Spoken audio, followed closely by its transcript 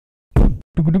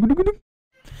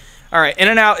All right,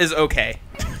 In-N-Out is okay.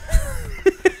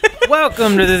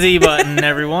 Welcome to the Z button,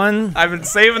 everyone. I've been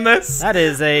saving this. That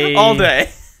is a all day.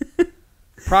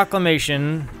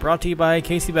 proclamation brought to you by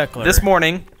Casey Bechler. This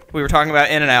morning we were talking about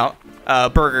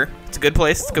In-N-Out burger. It's a good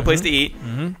place. It's a good place to eat.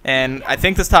 And I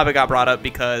think this topic got brought up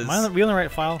because we on the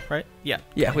right file, right? Yeah.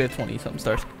 Yeah, we have 20-something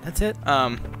stars. That's it.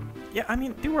 Yeah, I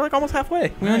mean, dude, we're like almost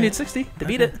halfway. We only need 60 to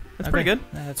beat it. That's pretty good.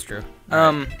 That's true.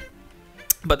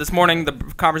 But this morning the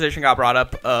conversation got brought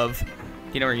up of,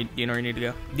 you know where you need to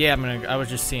go? Yeah, I was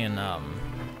just seeing.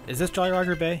 Is this Jolly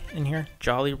Roger Bay in here?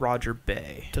 Jolly Roger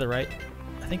Bay. To the right?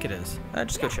 I think it is.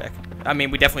 Just go check. I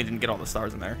mean, we definitely didn't get all the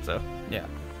stars in there, so. Yeah.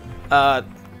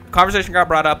 Conversation got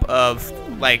brought up of,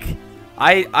 like,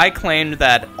 I claimed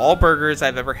that all burgers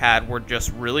I've ever had were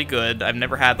just really good. I've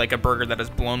never had, like, a burger that has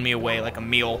blown me away, like a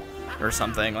meal or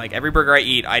something. Like, every burger I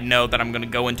eat, I know that I'm going to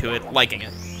go into it liking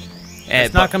it.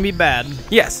 It's not going to be bad.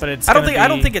 Yes, but it's I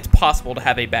don't think it's possible to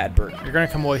have a bad burger. You're going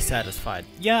to come away satisfied.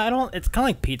 Yeah, it's kind of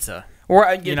like pizza. Or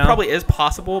it probably is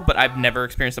possible, but I've never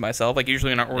experienced it myself. Like,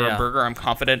 usually when I order a burger, I'm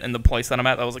confident in the place that I'm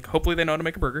at. I was like, hopefully they know how to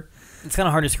make a burger. It's kind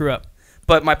of hard to screw up.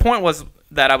 But my point was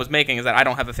that I was making is that I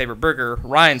don't have a favorite burger.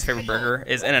 Ryan's favorite burger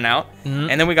is In-N-Out. And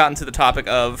then we got into the topic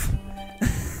of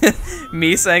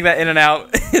me saying that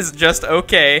In-N-Out is just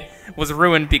okay was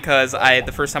ruined because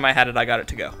the first time I had it, I got it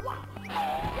to go.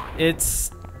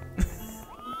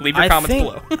 Leave your comments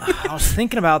below. I was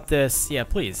thinking about this. Yeah,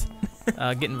 please.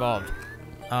 Get involved.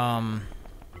 God,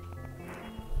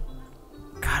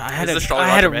 I had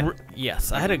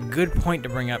a good point to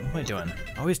bring up. What am I doing?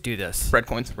 I always do this. Red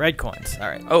coins. Red coins. All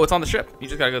right. Oh, it's on the ship. You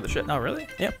just gotta go to the ship. Oh, really?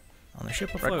 Yep. On the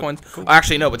ship. Red coins. Cool.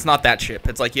 Actually, no, it's not that ship.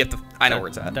 It's like you have to. I know where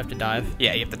it's at. You have to dive.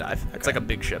 Yeah, you have to dive. Okay. It's like a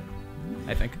big ship,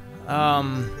 I think.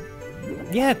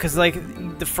 Yeah, because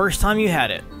like the first time you had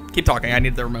it. Keep talking. I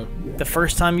need the remote. The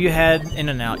first time you had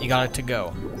In-N-Out, you got it to go.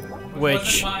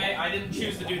 Which I didn't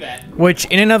choose to do that. Which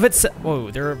in and of itself,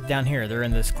 whoa, they're down here. They're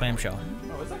in this clamshell.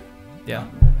 Oh, is that? Yeah.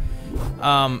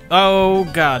 Oh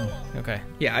God. Okay.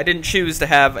 Yeah, I didn't choose to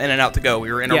have In-N-Out to go.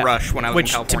 We were in a rush when I was in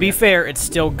California. To be fair, it's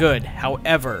still good.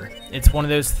 However, it's one of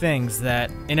those things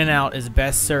that In-N-Out is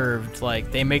best served.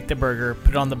 Like they make the burger, put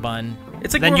it on the bun.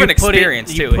 It's like more of an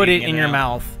experience too. You put it in your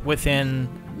mouth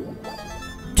within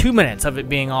 2 minutes of it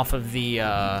being off of the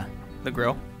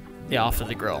grill. Yeah, off of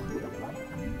the grill.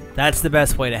 That's the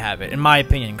best way to have it, in my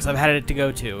opinion, because I've had it to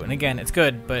go to. And again, it's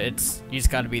good, but you just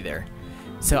got to be there.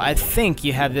 So I think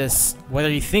you have this,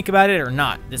 whether you think about it or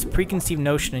not, this preconceived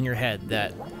notion in your head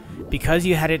that because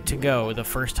you had it to go the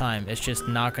first time, it's just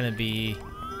not going to be,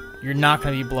 you're not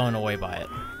going to be blown away by it.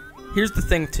 Here's the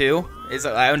thing, too, is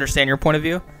I understand your point of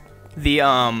view.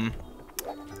 A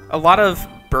lot of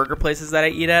burger places that I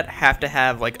eat at have to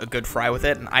have, like, a good fry with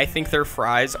it, and I think their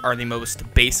fries are the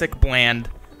most basic, bland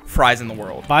fries in the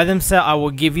world. By themselves, I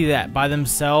will give you that. By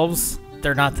themselves,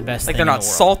 they're not the best thing in the world. Like, they're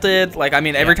not salted. Like, I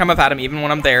mean, every time I've had them, even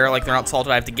when I'm there, like, they're not salted.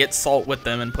 I have to get salt with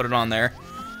them and put it on there.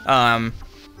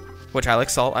 Which I like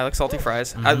salt. I like salty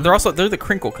fries. They're the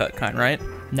crinkle cut kind, right?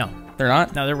 No. They're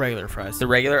not? No, they're regular fries. They're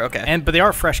regular? Okay. But they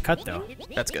are fresh cut, though.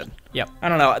 That's good. Yep. I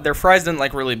don't know. Their fries didn't,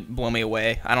 like, really blow me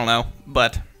away. I don't know.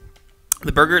 But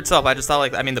the burger itself, I just thought,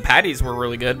 like, I mean, the patties were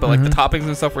really good, but, like, the toppings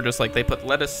and stuff were just, like, they put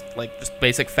lettuce, like, just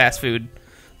basic fast food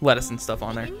lettuce and stuff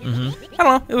on there. I don't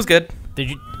know. It was good.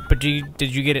 Did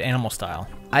you get it animal style?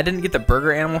 I didn't get the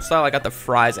burger animal style. I got the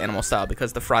fries animal style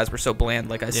because the fries were so bland,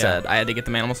 like I said. I had to get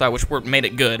them animal style, which made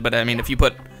it good. But, I mean, if you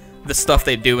put the stuff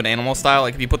they do in animal style,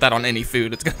 like, if you put that on any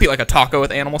food, it's going to be like a taco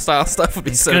with animal style stuff. Would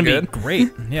be so good. It's going to be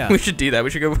great. Yeah. We should do that.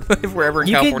 We should go wherever in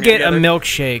California. You could get a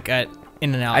milkshake at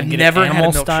In-N-Out. I've never had a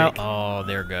milkshake. Style. Oh,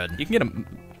 they're good. You can get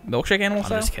a milkshake animal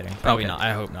style? I'm just kidding. Probably not.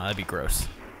 I hope not. That'd be gross.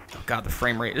 Oh, God, the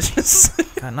frame rate is just...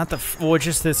 God, not the... Well,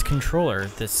 just this controller.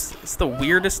 It's the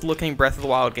weirdest looking Breath of the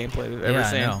Wild gameplay we've ever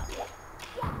seen. I know.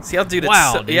 See how, dude,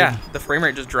 dude. Yeah, the frame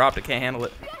rate just dropped. It can't handle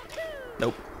it.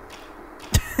 Nope.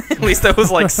 At least that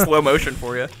was, like, slow motion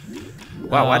for you.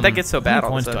 Wow, why'd that get so bad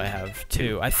all of a sudden? How many coins do I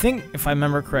have? 2. I think, if I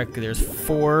remember correctly, there's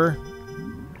 4...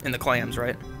 In the clams,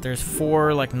 right? There's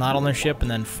 4, like, not on the ship,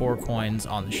 and then 4 coins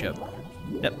on the ship.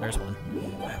 Yep, there's 1.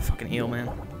 Fucking eel,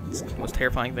 man. It's the most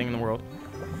terrifying thing in the world.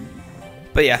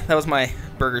 But yeah, that was my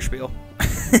burger spiel.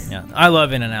 Yeah, I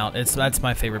love In-N-Out. That's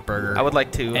my favorite burger. I would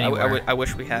like to. I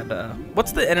wish we had.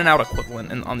 What's the In-N-Out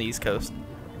equivalent on the East Coast?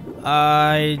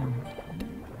 I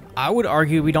would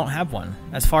argue we don't have one.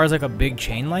 As far as like a big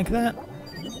chain like that.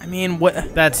 I mean,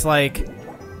 what? That's like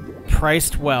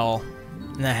priced well,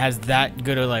 and that has that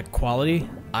good of like quality.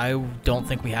 I don't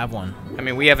think we have one. I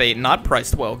mean, we have a not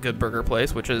priced well good burger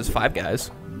place, which is Five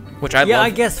Guys. which I Yeah, love. I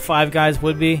guess Five Guys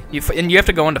would be. And you have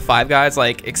to go into Five Guys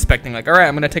like expecting like, all right,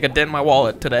 I'm gonna take a dent in my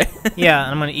wallet today. Yeah,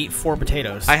 and I'm gonna eat 4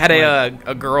 potatoes. I had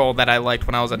a girl that I liked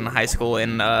when I was in high school,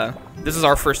 and this is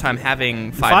our first time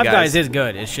having Five Guys. Five Guys is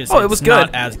good. It's just it was good.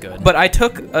 Not as good. But I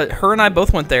took her and I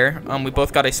both went there. We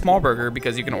both got a small burger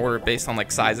because you can order it based on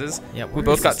like sizes. Yeah, we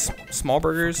both got small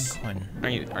burgers. Are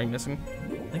you missing?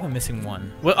 I think I'm missing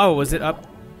one. Well, oh, was it up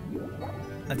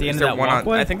at the end of that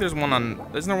walkway? I think there's one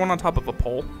on. Isn't there one on top of a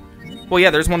pole? Well, yeah,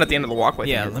 there's one at the end of the walkway.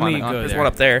 Yeah, let me go there. There's one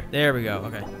up there. There we go.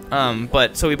 Okay.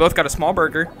 But so we both got a small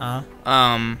burger.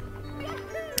 Uh-huh.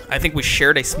 I think we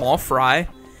shared a small fry,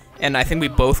 and I think we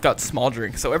both got small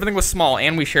drinks. So everything was small,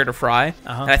 and we shared a fry,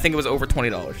 and I think it was over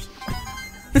 $20.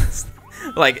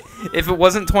 Like, if it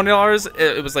wasn't $20,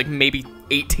 it was like maybe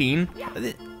 18.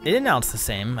 It announced the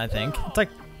same, I think. It's like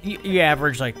you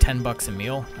average like $10 a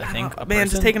meal, I think. Man,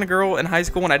 just taking a girl in high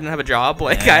school when I didn't have a job,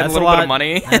 like I had a little bit of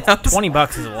money.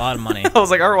 $20 is a lot of money. I was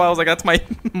like, all right, well, that's my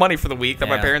money for the week that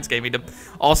my parents gave me to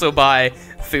also buy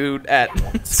food at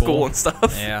school and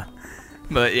stuff. Yeah.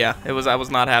 But yeah, I was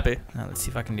not happy. Now, let's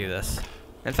see if I can do this.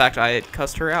 In fact, I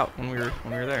cussed her out when we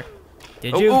were there.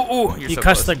 Did you? You're you so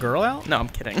cussed close. the girl out? No, I'm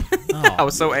kidding. Oh. I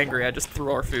was so angry, I just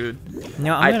threw our food.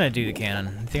 No, I'm gonna do the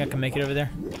cannon. You think I can make it over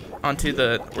there? Onto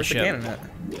where's the cannon at?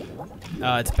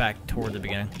 It's back toward the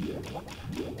beginning.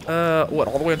 What,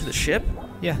 all the way up to the ship?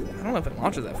 Yeah. I don't know if it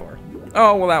launches that far.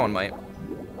 Oh, well, that one might.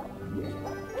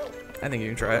 I think you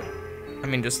can try it. I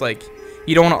mean, just like,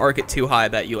 you don't want to arc it too high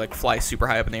that you like fly super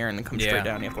high up in the air and then come straight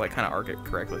down. You have to like kind of arc it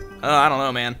correctly. I don't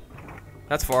know, man.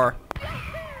 That's far.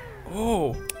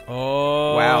 Oh.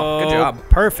 Oh. Wow. Good job.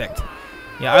 Perfect.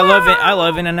 Yeah, I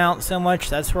love In-N-Out so much.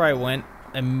 That's where I went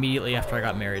immediately after I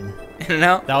got married.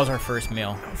 In-N-Out? That was our first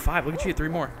meal. Oh, 5. Look at you. 3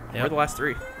 more. Yep. Where are the last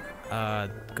 3?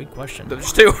 Good question.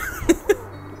 There's 2.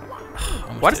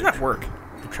 Why doesn't that work?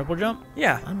 The triple jump?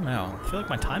 Yeah. I don't know. I feel like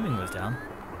my timing was down.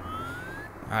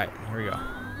 All right, here we go.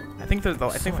 I think the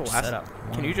last.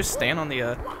 Setup. Can you just stand on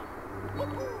the?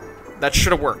 That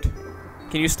should have worked.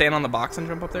 Can you stand on the box and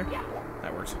jump up there?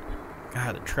 That works.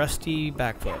 God, the trusty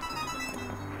back foot.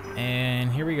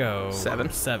 And here we go. 7.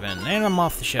 And I'm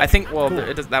off the ship. I think. Well,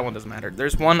 cool. That one doesn't matter.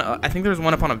 There's one. I think there's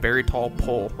one up on a very tall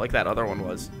pole, like that other one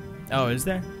was. Oh, is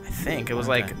there? I think it was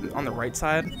like on the right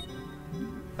side,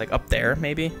 like up there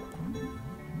maybe.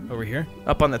 Over here?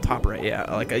 Up on the top right,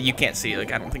 yeah. Like you can't see.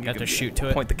 Like I don't think you have can to shoot to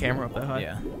it. Point the camera up that high.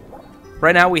 Yeah.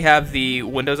 Right now we have the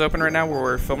windows open right now where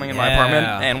we're filming in my apartment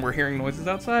and we're hearing noises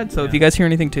outside. So if you guys hear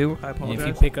anything too, I apologize. If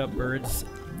you pick up birds,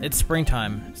 it's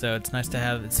springtime, so it's nice to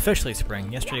have. It's officially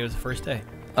spring. Yesterday was the first day.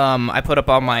 I put up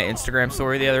on my Instagram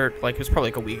story it was probably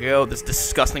like a week ago, this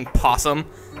disgusting possum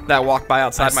that walked by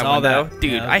outside my window. That.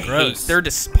 Dude, I hate.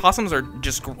 Possums are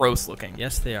just gross looking.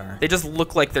 Yes, they are. They just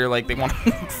look like they want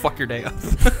to fuck your day up.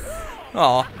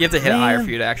 Oh, you have to hit it higher for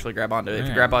you to actually grab onto it. If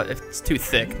you grab on, if it's too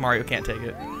thick, Mario can't take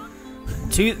it.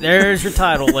 There's your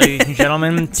title, ladies and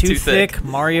gentlemen. Too thick,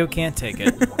 Mario can't take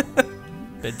it.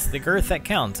 It's the girth that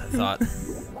counts, I thought.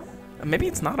 Maybe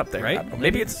it's not up there, right?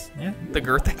 Maybe it's the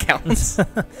girth that counts. It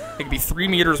could be 3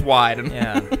 meters wide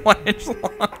and 1 inch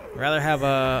long. Rather have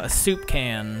a soup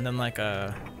can than like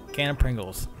a can of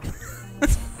Pringles.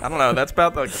 I don't know. That's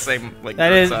about like the same like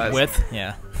that is size. Width.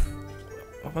 Yeah.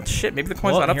 What shit? Maybe the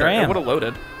coin's not up there. It would have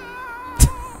loaded.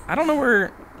 I don't know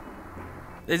where.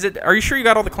 Is it? Are you sure you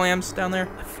got all the clams down there?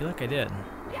 I feel like I did.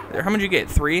 How many did you get?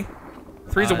 3?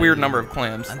 3's a weird number of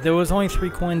clams. There was only 3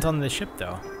 coins on the ship,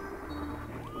 though.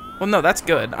 Well, no, that's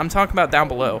good. I'm talking about down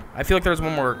below. I feel like there's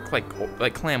one more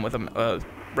like clam with a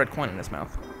red coin in his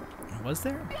mouth. Was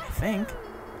there? I think.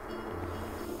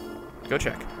 Go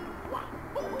check.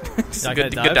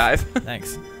 Good dive.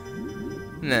 Thanks.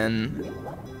 And then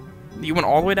you went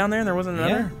all the way down there, and there wasn't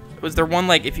another. Yeah. Was there one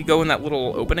like if you go in that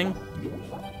little opening?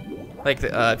 Like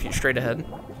if you straight ahead.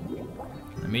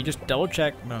 Let me just double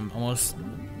check. I'm almost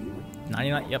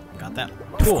 99. Yep, got that.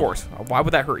 Cool. Of course. Why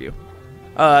would that hurt you?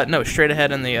 No, straight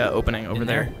ahead in the opening over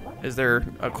there. Is there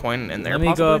a coin in there? Let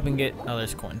me go up and get. Oh,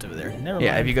 there's coins over there. Never mind.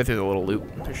 Yeah, if you go through the little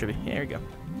loop, there should be. Yeah, there you go.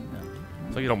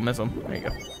 So you don't miss them. There you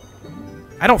go.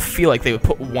 I don't feel like they would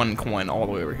put 1 coin all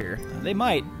the way over here. They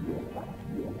might.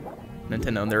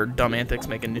 Nintendo and their dumb antics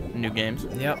making new games.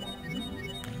 Yep.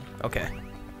 Okay.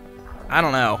 I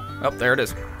don't know. Oh, there it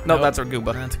is. No, that's a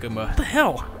Goomba. That's a Goomba. What the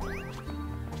hell?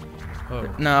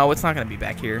 Oh. No, it's not going to be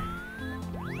back here.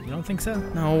 You don't think so?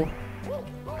 No.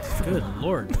 Good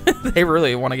lord. They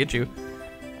really want to get you.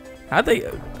 How'd they...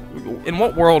 In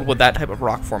what world would that type of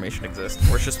rock formation exist?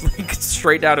 Where it's just like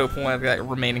straight down to a point like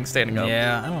remaining standing up?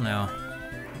 Yeah, I don't know.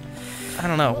 I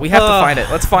don't know. We have to find it.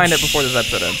 Let's find it before this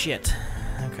episode ends. Shit.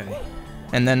 Okay.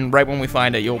 And then right when we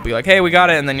find it, you'll be like, hey, we got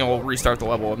it, and then you'll restart the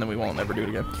level, and then we won't ever do it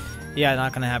again. Yeah,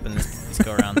 not gonna happen this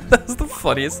go around. That's the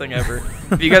funniest thing ever.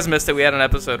 If you guys missed it, we had an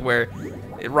episode where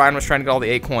Ryan was trying to get all the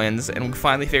 8 coins, and we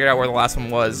finally figured out where the last one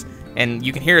was. And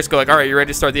you can hear us go like, all right, you ready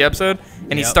to start the episode?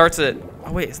 And he starts it.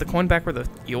 Oh, wait, is the coin back where the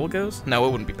eel goes? No,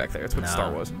 it wouldn't be back there. That's where the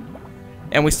star was.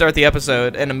 And we start the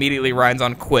episode, and immediately Ryan's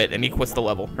on quit, and he quits the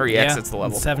level. Or he exits the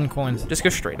level. 7 coins. Just go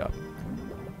straight up.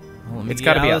 Well, it's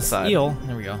got to be outside. Eel.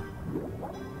 There we go.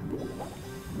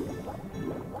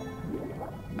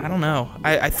 I don't know.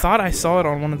 I thought I saw it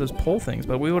on one of those pole things,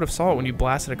 but we would have saw it when you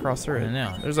blasted across through it. I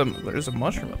know. There's a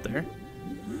mushroom up there.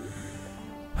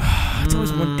 It's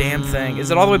always one damn thing. Is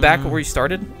it all the way back where you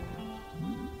started?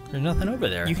 There's nothing over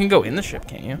there. You can go in the ship,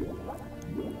 can't you?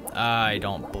 I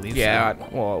don't believe so. Yeah,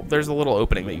 well, there's a little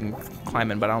opening that you can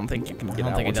climb in, but I don't think you can get out. I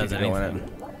don't think it does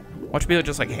anything. Watch me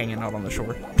just like hanging out on the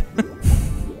shore.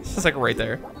 It's just like right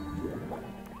there.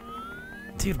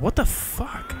 Dude, what the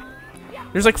fuck?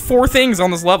 There's like 4 things on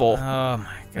this level. Oh my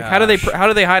god. Like, how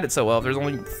do they hide it so well if there's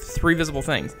only 3 visible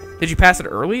things? Did you pass it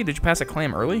early? Did you pass a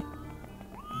clam early?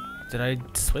 Did I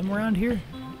swim around here?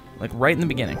 Like right in the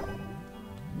beginning.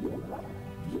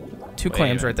 2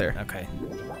 clams right there. Okay.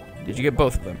 Did you get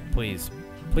both of them? Please.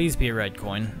 Please be a red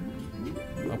coin.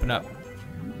 Open up.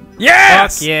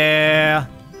 Yes! Fuck yeah!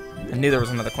 I knew there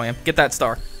was another clam. Get that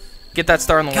star. Get that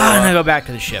star in the wall. God, I'm gonna go back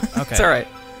to the ship. Okay. It's alright.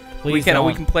 We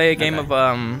can play a game of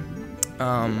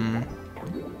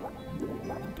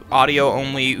audio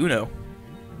only Uno.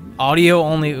 Audio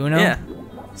only Uno? Yeah.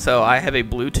 So I have a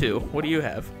blue 2. What do you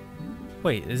have?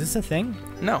 Wait, is this a thing?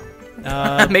 No.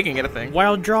 I'm making it a thing.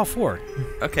 Wild draw 4.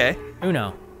 Okay.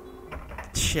 Uno.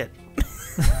 Shit.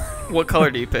 What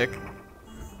color do you pick?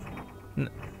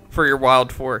 For your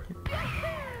wild 4.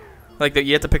 Like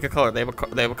you have to pick a color. They have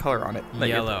a color on it.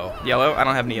 Yellow. Yellow? I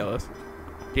don't have any yellows. Do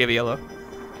you have a yellow?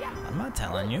 I'm not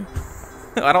telling you.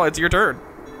 I don't. It's your turn.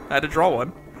 I had to draw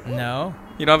one. No.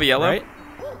 You don't have a yellow? Right?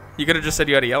 You could have just said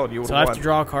you had a yellow and you would have won. won. So I have to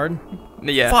draw a card?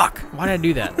 Yeah. Fuck. Why did I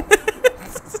do that?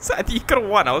 You could have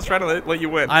won. I was trying to let you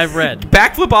win. I've read.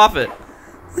 Backflip off it.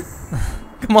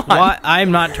 Come on. Well,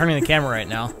 I'm not turning the camera right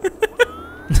now.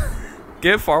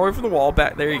 Get far away from the wall.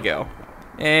 Back. There you go.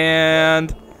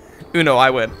 And Uno, I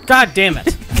win. God damn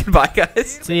it. Goodbye,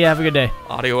 guys. See ya. Have a good day.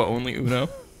 Audio only Uno.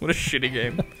 What a shitty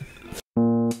game.